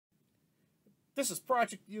This is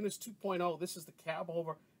Project Eunice 2.0. This is the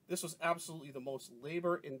Cabover. This was absolutely the most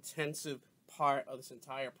labor-intensive part of this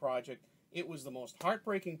entire project. It was the most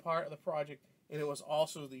heartbreaking part of the project, and it was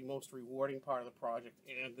also the most rewarding part of the project,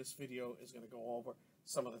 and this video is going to go over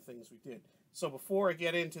some of the things we did. So before I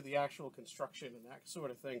get into the actual construction and that sort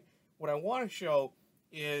of thing, what I want to show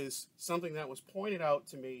is something that was pointed out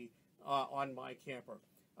to me on my camper.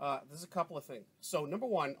 There's a couple of things. So number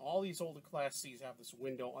one, all these older Class Cs have this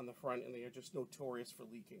window on the front, and they are just notorious for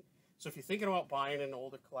leaking. So if you're thinking about buying an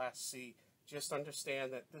older Class C, just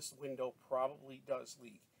understand that this window probably does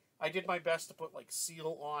leak. I did my best to put like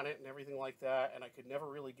seal on it and everything like that, and I could never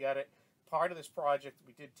really get it. Part of this project,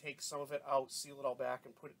 we did take some of it out, seal it all back,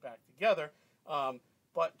 and put it back together.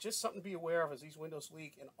 But just something to be aware of is these windows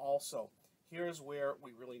leak, and also, here's where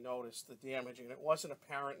we really noticed the damage, and it wasn't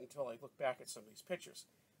apparent until I looked back at some of these pictures.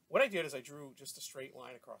 What I did is I drew just a straight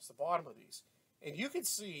line across the bottom of these. And you can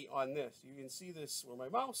see on this, you can see this where my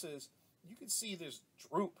mouse is, you can see this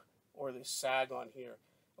droop or this sag on here.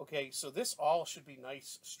 Okay, so this all should be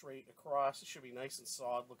nice straight across. It should be nice and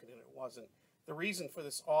solid looking, and it wasn't. The reason for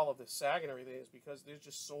this, all of this sag and everything, is because there's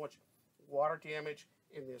just so much water damage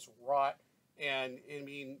and there's rot. And I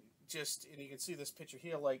mean, and you can see this picture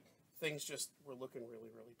here, like things just were looking really,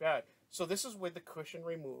 really bad. So this is with the cushion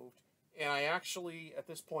removed. And I actually, at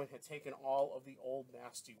this point, had taken all of the old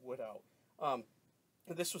nasty wood out.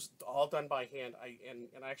 This was all done by hand. I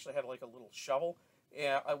actually had like a little shovel.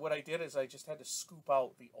 And what I did is I just had to scoop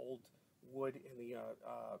out the old wood in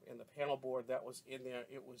the panel board that was in there.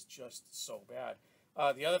 It was just so bad.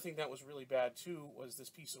 The other thing that was really bad too was this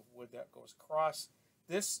piece of wood that goes across.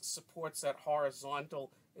 This supports that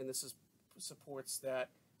horizontal, and this supports that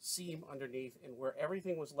seam underneath, and where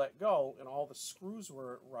everything was let go and all the screws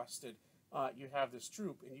were rusted, you have this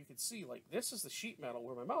droop, and you can see like this is the sheet metal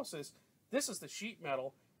where my mouse is. This is the sheet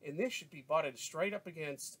metal, and this should be butted straight up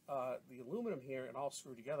against the aluminum here and all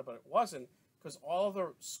screwed together, but it wasn't, because all of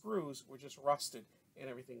the screws were just rusted and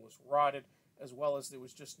everything was rotted, as well as there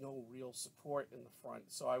was just no real support in the front.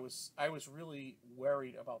 So I was really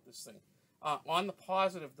worried about this thing. On the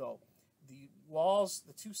positive though, the walls,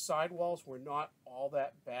 the two side walls, were not all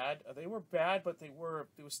that bad. They were bad, but there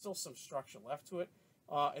was still some structure left to it.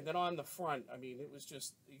 And then on the front, I mean, it was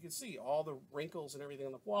just, you can see all the wrinkles and everything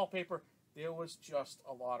on the wallpaper. There was just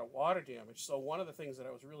a lot of water damage. So one of the things that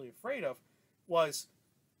I was really afraid of was,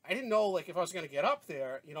 I didn't know like if I was going to get up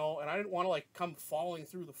there, you know, and I didn't want to like come falling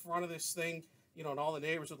through the front of this thing, you know, and all the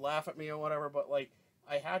neighbors would laugh at me or whatever. But like,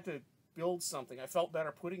 I had to build something. I felt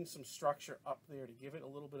better putting some structure up there to give it a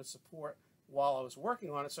little bit of support while I was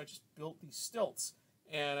working on it. So I just built these stilts,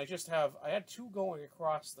 and I had two going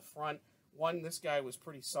across the front. One, this guy was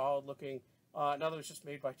pretty solid looking. Another was just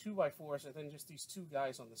made by 2x4s, and then just these two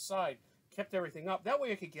guys on the side kept everything up. That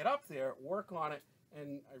way I could get up there, work on it,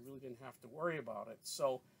 and I really didn't have to worry about it.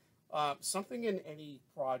 So something in any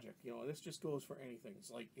project, you know, this just goes for anything.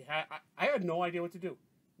 It's like I had no idea what to do.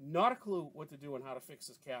 Not a clue what to do and how to fix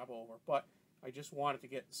this Cabover, but I just wanted to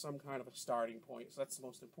get some kind of a starting point. So that's the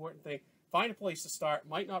most important thing. Find a place to start.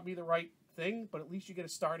 Might not be the right thing, but at least you get a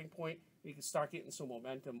starting point and you can start getting some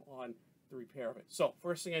momentum on the repair of it. So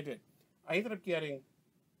first thing I did, I ended up getting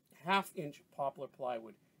 1/2-inch poplar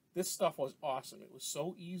plywood. This stuff was awesome. It was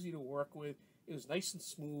so easy to work with. It was nice and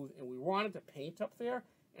smooth, and we wanted to paint up there,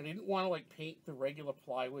 and I didn't want to like paint the regular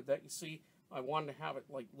plywood that you see. I wanted to have it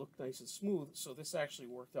like look nice and smooth, so this actually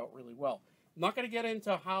worked out really well. I'm not going to get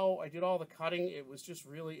into how I did all the cutting. It was just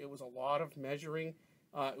really, it was a lot of measuring.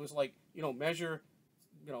 It was like, you know, measure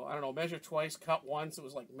twice, cut once. It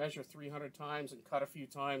was like measure 300 times and cut a few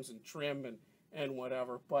times and trim and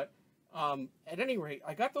whatever. But at any rate,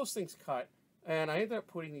 I got those things cut, and I ended up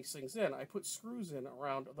putting these things in. I put screws in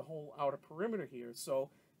around the whole outer perimeter here. So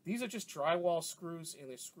these are just drywall screws, and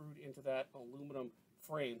they're screwed into that aluminum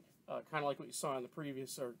frame, kind of like what you saw in the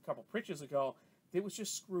previous or a couple pictures ago. It was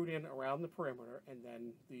just screwed in around the perimeter, and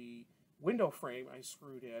then the window frame I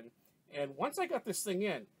screwed in. And once I got this thing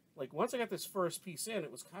in, like once I got this first piece in,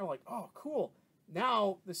 it was kind of like, oh, cool.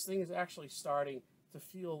 Now this thing is actually starting to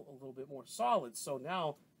feel a little bit more solid. So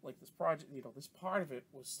now, like this project, you know, this part of it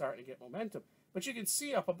was starting to get momentum. But you can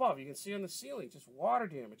see up above, you can see on the ceiling, just water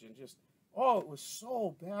damage and just, oh, it was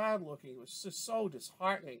so bad looking. It was just so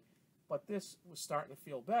disheartening. But this was starting to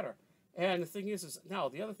feel better. And the thing is now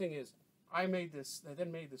the other thing is, I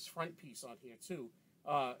then made this front piece on here too.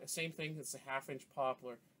 Same thing, it's a 1/2-inch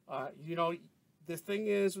poplar. You know, the thing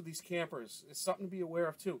is with these campers, it's something to be aware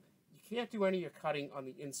of too. You can't do any of your cutting on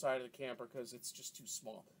the inside of the camper because it's just too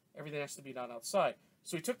small. Everything has to be done outside.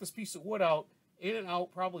 So we took this piece of wood out, in and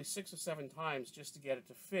out probably 6 or 7 times just to get it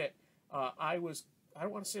to fit. I was I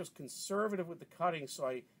don't want to say I was conservative with the cutting, so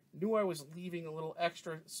I knew I was leaving a little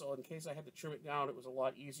extra, so in case I had to trim it down, it was a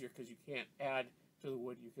lot easier because you can't add to the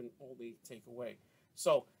wood, you can only take away.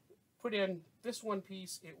 So put in this one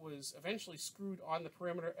piece. It was eventually screwed on the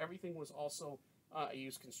perimeter. Everything was also, I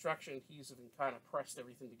used construction adhesive and kind of pressed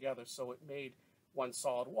everything together so it made one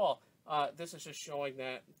solid wall. This is just showing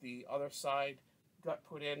that the other side got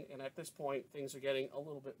put in, and at this point things are getting a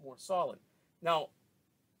little bit more solid. Now,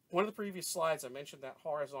 one of the previous slides I mentioned that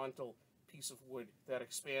horizontal piece of wood that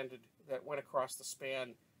expanded, that went across the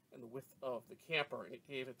span and the width of the camper, and it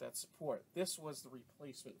gave it that support. This was the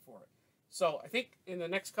replacement for it. So I think in the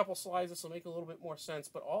next couple slides this will make a little bit more sense,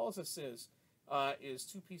 but all this is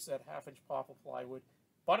two pieces of that 1/2-inch poplar plywood,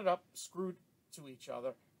 butted up, screwed to each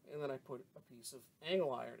other, and then I put a piece of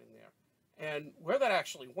angle iron in there. And where that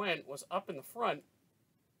actually went was up in the front.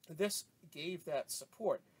 This gave that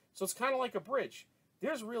support. So it's kind of like a bridge.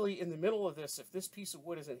 There's really, in the middle of this, if this piece of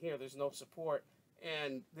wood isn't here, there's no support,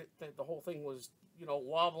 and the whole thing was, you know,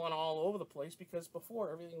 wobbling all over the place because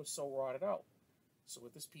before everything was so rotted out. So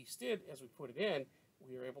what this piece did, as we put it in,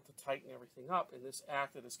 we were able to tighten everything up, and this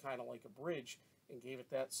acted as kind of like a bridge and gave it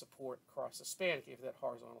that support across the span, gave it that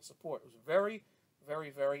horizontal support. It was very, very,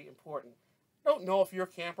 very important. I don't know if your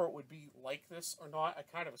camper would be like this or not. I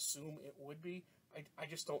kind of assume it would be. I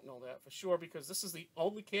just don't know that for sure because this is the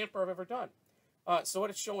only camper I've ever done. So what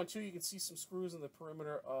it's showing too, you can see some screws in the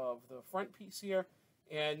perimeter of the front piece here,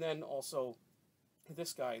 and then also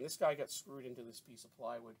this guy. And this guy got screwed into this piece of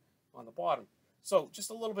plywood on the bottom. So just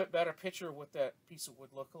a little bit better picture of what that piece of wood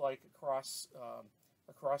looked like across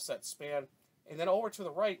that span. And then over to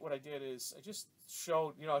the right, what I did is I just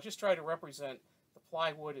showed, I just tried to represent the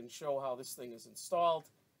plywood and show how this thing is installed.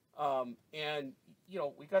 And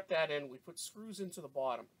we got that in. We put screws into the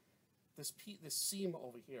bottom. This seam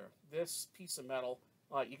over here, this piece of metal,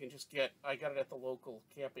 you can just get. I got it at the local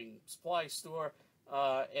camping supply store.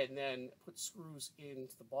 And then put screws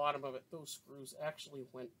into the bottom of it. Those screws actually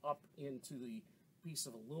went up into the piece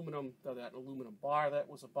of aluminum, that aluminum bar that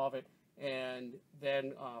was above it. And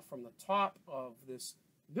then from the top of this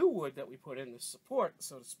new wood that we put in, the support,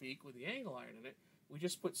 so to speak, with the angle iron in it, we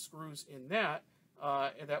just put screws in that,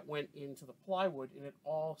 and that went into the plywood, and it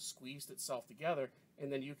all squeezed itself together.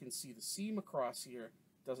 And then you can see the seam across here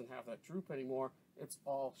doesn't have that droop anymore. It's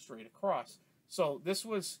all straight across. So this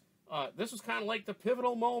was kind of like the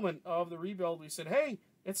pivotal moment of the rebuild. We said, hey,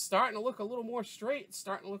 it's starting to look a little more straight. It's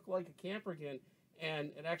starting to look like a camper again.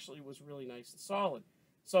 And it actually was really nice and solid.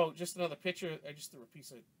 So just another picture. I just threw a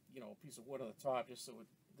piece of wood on the top just so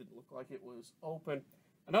it didn't look like it was open.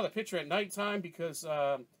 Another picture at nighttime because,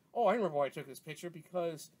 I remember why I took this picture,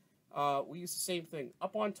 because we used the same thing.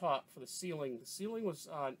 Up on top for the ceiling was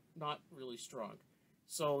not really strong.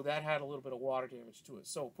 So that had a little bit of water damage to it.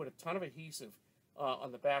 So put a ton of adhesive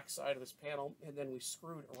on the back side of this panel, and then we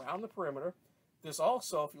screwed around the perimeter. There's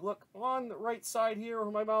also, if you look on the right side here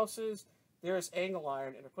where my mouse is, there's angle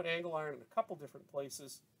iron, and I put angle iron in a couple different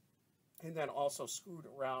places, and then also screwed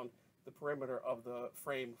around the perimeter of the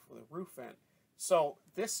frame for the roof vent. So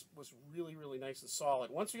this was really, really nice and solid.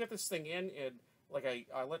 Once we got this thing in, and like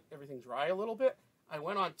I let everything dry a little bit, I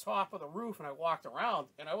went on top of the roof and I walked around,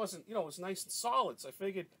 and I wasn't, it was nice and solid. So I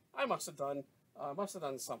figured I must have done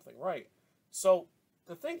something right. So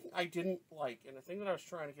the thing I didn't like, and the thing that I was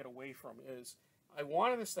trying to get away from, is I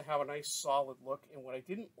wanted this to have a nice solid look, and what I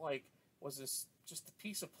didn't like was this just a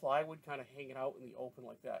piece of plywood kind of hanging out in the open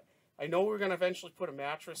like that. I know we're going to eventually put a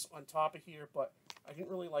mattress on top of here, but I didn't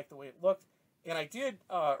really like the way it looked. And I did,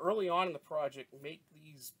 early on in the project, make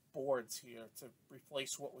these boards here to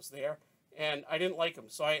replace what was there, and I didn't like them.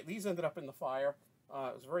 So these ended up in the fire.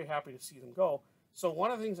 I was very happy to see them go. So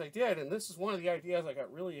one of the things I did, and this is one of the ideas I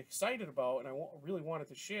got really excited about and I really wanted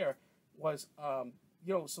to share, was,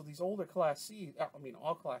 so these older Class C,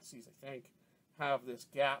 all Class Cs, I think, have this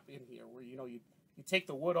gap in here where, you take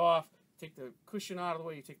the wood off, take the cushion out of the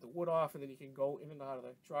way, you take the wood off, and then you can go in and out of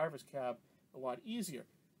the driver's cab a lot easier.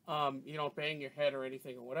 You don't bang your head or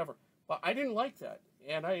anything or whatever. But I didn't like that.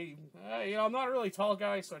 And I'm not a really tall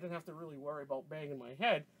guy, so I didn't have to really worry about banging my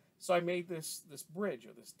head. So I made this bridge,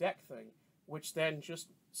 or this deck thing, which then just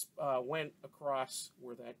went across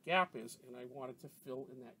where that gap is, and I wanted to fill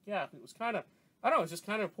in that gap. It was kind of, it's just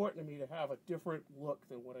kind of important to me to have a different look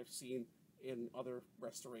than what I've seen in other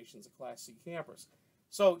restorations of Class C campers.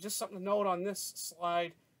 So just something to note on this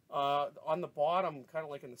slide, on the bottom, kind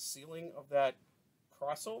of like in the ceiling of that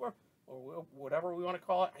crossover, or whatever we want to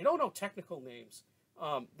call it. I don't know technical names.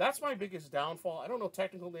 That's my biggest downfall. I don't know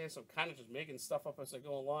technical names, so I'm kind of just making stuff up as I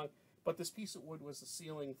go along. But this piece of wood was the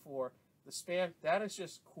ceiling for the span. That is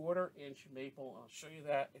just 1/4-inch maple. I'll show you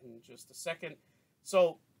that in just a second.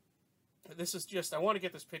 So this is just, I want to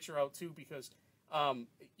get this picture out too because,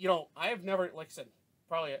 you know, I have never, like I said,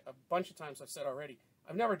 probably a bunch of times I've said already,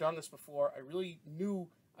 I've never done this before. I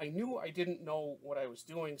knew I didn't know what I was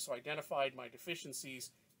doing, so I identified my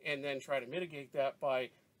deficiencies and then try to mitigate that by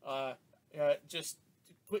just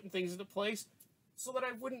putting things into place so that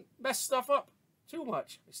I wouldn't mess stuff up too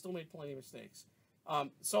much. I still made plenty of mistakes.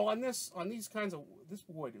 So on these kinds of, this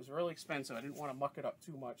wood, it was really expensive. I didn't want to muck it up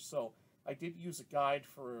too much, so I did use a guide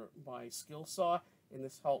for my skill saw, and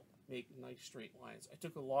this helped make nice straight lines. I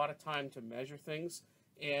took a lot of time to measure things,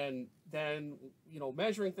 and then, you know,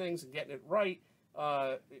 measuring things and getting it right,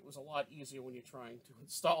 it was a lot easier when you're trying to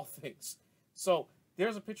install things. So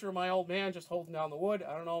there's a picture of my old man just holding down the wood.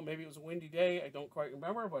 I don't know, maybe it was a windy day, I don't quite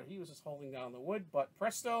remember, but he was just holding down the wood. But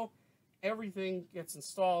presto, everything gets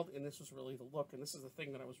installed, and this was really the look, and this is the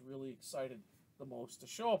thing that I was really excited the most to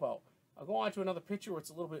show about. I'll go on to another picture where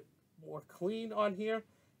it's a little bit more clean on here,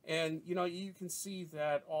 and you know, you can see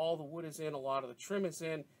that all the wood is in, a lot of the trim is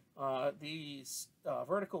in, these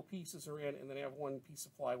vertical pieces are in, and then I have one piece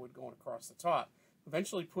of plywood going across the top.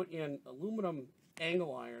 Eventually put in aluminum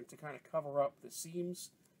angle iron to kind of cover up the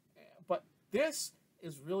seams, but this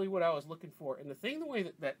is really what I was looking for. And the thing, the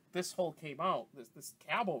way that this whole came out, this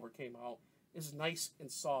cabover came out, is nice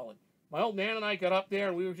and solid. My old man and I got up there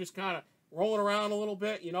and we were just kind of rolling around a little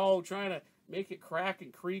bit, you know, trying to make it crack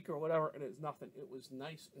and creak or whatever, and it was nothing. It was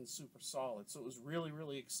nice and super solid. So it was really,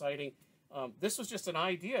 really exciting. This was just an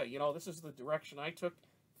idea, you know, this is the direction I took.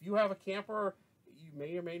 If you have a camper, you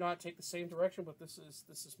may or may not take the same direction, but this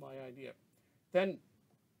is my idea. Then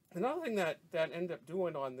another thing that ended up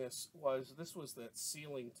doing on this was that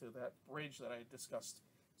ceiling to that bridge that I had discussed.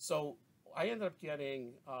 So I ended up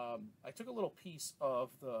getting, I took a little piece of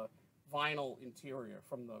the vinyl interior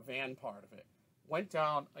from the van part of it, went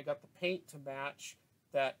down, I got the paint to match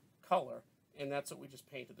that color, and that's what we just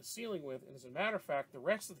painted the ceiling with. And as a matter of fact, the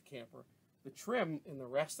rest of the camper, the trim in the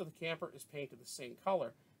rest of the camper is painted the same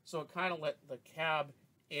color. So it kind of let the cab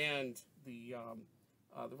and the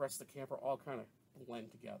rest of the camper all kind of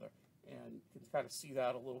blend together. And you can kind of see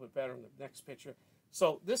that a little bit better in the next picture.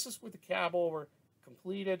 So this is with the cabover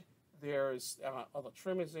completed. There's all the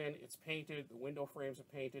trim is in, it's painted, the window frames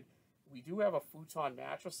are painted. We do have a futon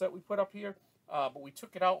mattress that we put up here, but we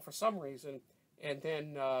took it out for some reason, and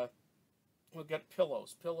then we'll get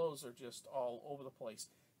pillows. Pillows are just all over the place.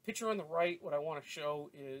 Picture on the right, what I want to show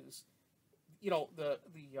is, you know, the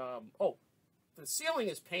ceiling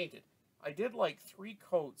is painted. I did like 3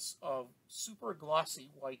 coats of super glossy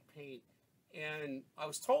white paint, and I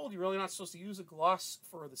was told you're really not supposed to use a gloss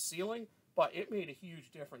for the ceiling, but it made a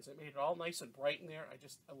huge difference. It made it all nice and bright in there.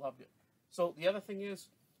 I loved it. So the other thing is,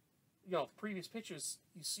 you know, the previous pictures,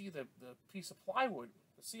 you see the piece of plywood,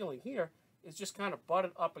 the ceiling here, is just kind of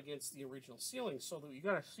butted up against the original ceiling, so that you're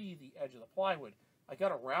going to see the edge of the plywood. I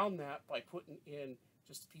got around that by putting in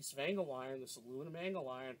just a piece of angle iron, this aluminum angle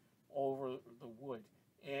iron, over the wood.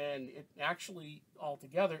 And it actually,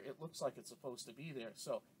 altogether, it looks like it's supposed to be there.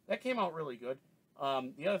 So that came out really good.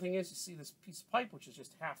 The other thing is, you see this piece of pipe, which is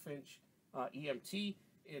just 1/2 inch EMT.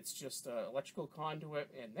 It's just electrical conduit,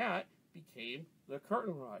 and that became the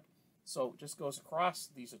curtain rod. So it just goes across.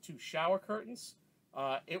 These are 2 shower curtains.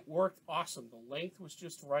 It worked awesome. The length was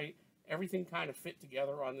just right. Everything kind of fit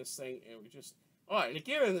together on this thing. It was just, oh, and it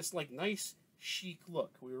gave it this like nice chic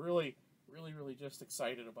look. We were really, really, really just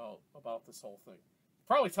excited about this whole thing.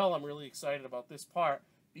 Probably tell I'm really excited about this part,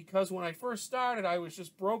 because when I first started, I was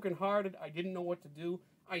just brokenhearted. I didn't know what to do.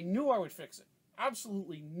 I knew I would fix it.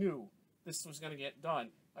 Absolutely knew this was going to get done.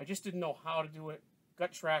 I just didn't know how to do it.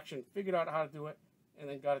 Got traction, figured out how to do it, and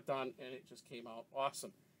then got it done, and it just came out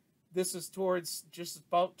awesome. This is just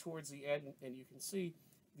about towards the end, and you can see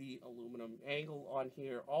the aluminum angle on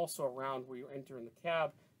here. Also around where you enter in the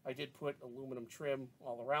cab, I did put aluminum trim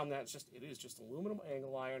all around that. It is just aluminum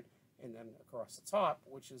angle iron, and then across the top,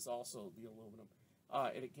 which is also the aluminum.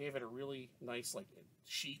 And it gave it a really nice, like,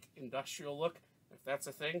 chic industrial look. If that's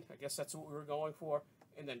a thing, I guess that's what we were going for.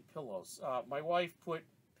 And then pillows. My wife put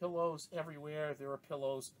pillows everywhere. There are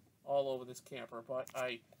pillows all over this camper, but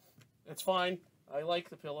it's fine. I like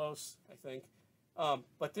the pillows, I think.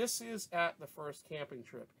 But this is at the first camping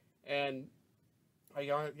trip. And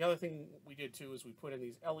the other thing we did, too, is we put in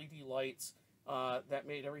these LED lights that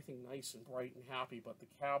made everything nice and bright and happy, but the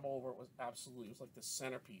cabover was absolutely, it was like the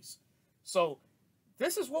centerpiece. So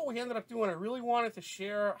this is what we ended up doing. I really wanted to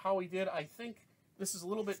share how we did. I think this is a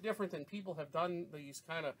little bit different than people have done these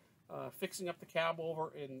kind of fixing up the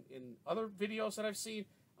cabover in other videos that I've seen.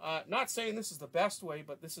 Not saying this is the best way,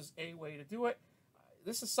 but this is a way to do it.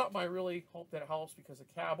 This is something I really hope that helps, because the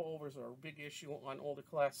cabovers are a big issue on older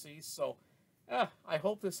Class Cs. So I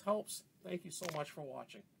hope this helps. Thank you so much for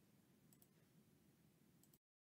watching.